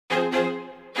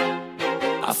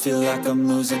I feel like I'm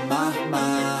losing my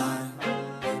mind.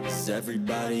 Is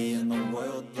everybody in the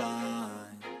world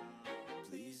blind?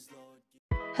 Please,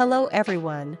 Lord. Hello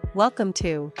everyone, welcome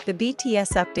to the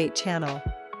BTS Update channel.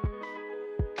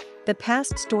 The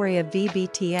past story of V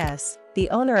BTS, the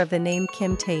owner of the name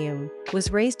Kim Taehyung, was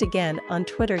raised again on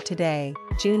Twitter today,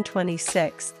 June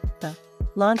 26.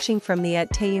 Launching from the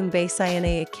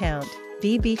 @taehyungxelle account,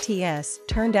 V BTS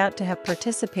turned out to have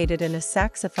participated in a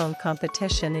saxophone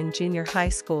competition in junior high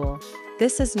school.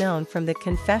 This is known from the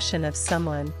confession of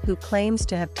someone who claims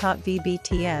to have taught V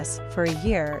BTS for a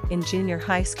year in junior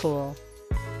high school.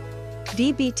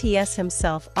 V BTS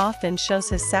himself often shows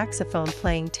his saxophone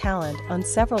playing talent on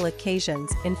several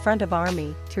occasions in front of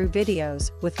ARMY, through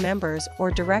videos, with members, or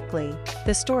directly.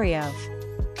 The story of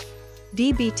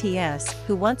V BTS,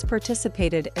 who once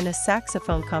participated in a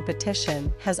saxophone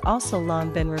competition, has also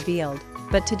long been revealed,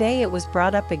 but today it was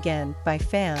brought up again by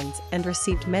fans and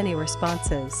received many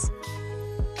responses.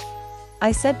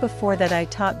 I said before that I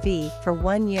taught V for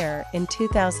 1 year in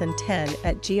 2010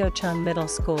 at Jeocheon Middle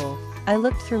School. I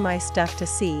looked through my stuff to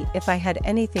see if I had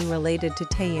anything related to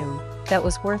Taehyung that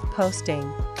was worth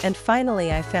posting, and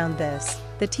finally I found this.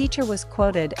 The teacher was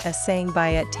quoted as saying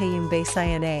by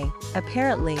 @taehyungxelle.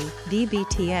 Apparently, V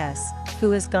BTS,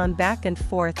 who has gone back and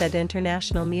forth at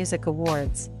International Music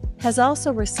Awards, has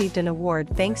also received an award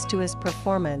thanks to his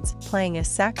performance playing a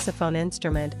saxophone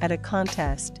instrument at a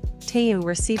contest. Taehyung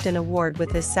received an award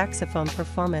with his saxophone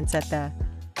performance at the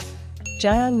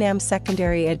Gyeongnam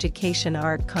Secondary Education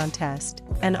Art Contest,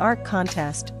 an art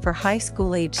contest for high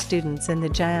school-age students in the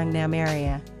Gyeongnam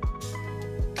area.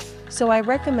 So I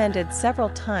recommended several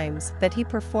times that he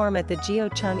perform at the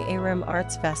Jeocheon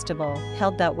Arts Festival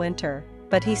held that winter,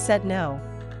 but he said no.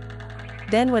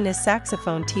 Then when his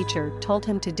saxophone teacher told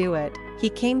him to do it, he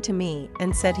came to me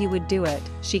and said he would do it,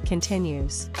 she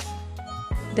continues.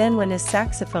 Then when his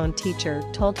saxophone teacher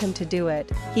told him to do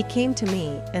it, he came to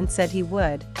me and said he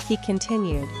would, he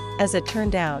continued. As it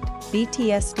turned out,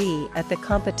 BTS at the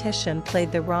competition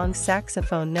played the wrong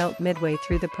saxophone note midway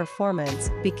through the performance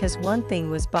because one thing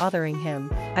was bothering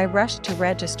him. I rushed to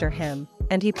register him,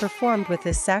 and he performed with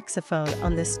his saxophone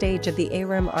on the stage of the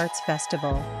Arts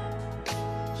Festival.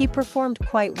 He performed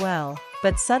quite well,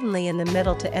 but suddenly in the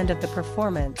middle to end of the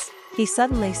performance, he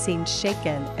suddenly seemed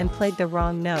shaken and played the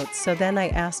wrong notes, so then I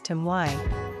asked him why.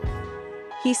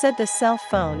 He said the cell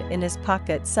phone in his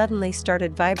pocket suddenly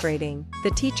started vibrating.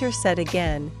 The teacher said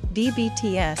again, V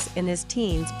BTS in his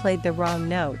teens played the wrong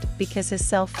note because his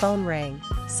cell phone rang.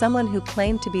 Someone who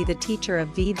claimed to be the teacher of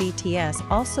V BTS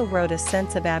also wrote a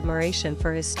sense of admiration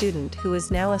for his student, who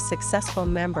is now a successful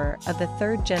member of the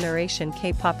third-generation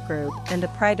K-pop group and a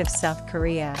pride of South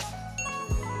Korea.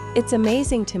 It's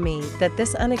amazing to me that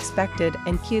this unexpected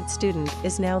and cute student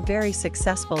is now very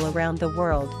successful around the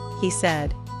world, he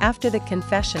said, after the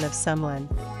confession of someone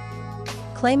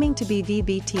claiming to be V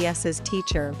BTS's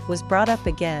teacher was brought up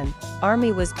again.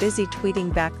 ARMY was busy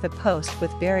tweeting back the post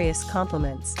with various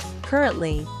compliments.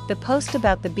 Currently, the post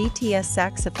about the BTS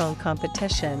saxophone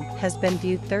competition has been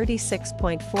viewed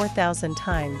 36,400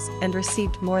 times and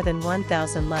received more than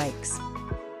 1,000 likes.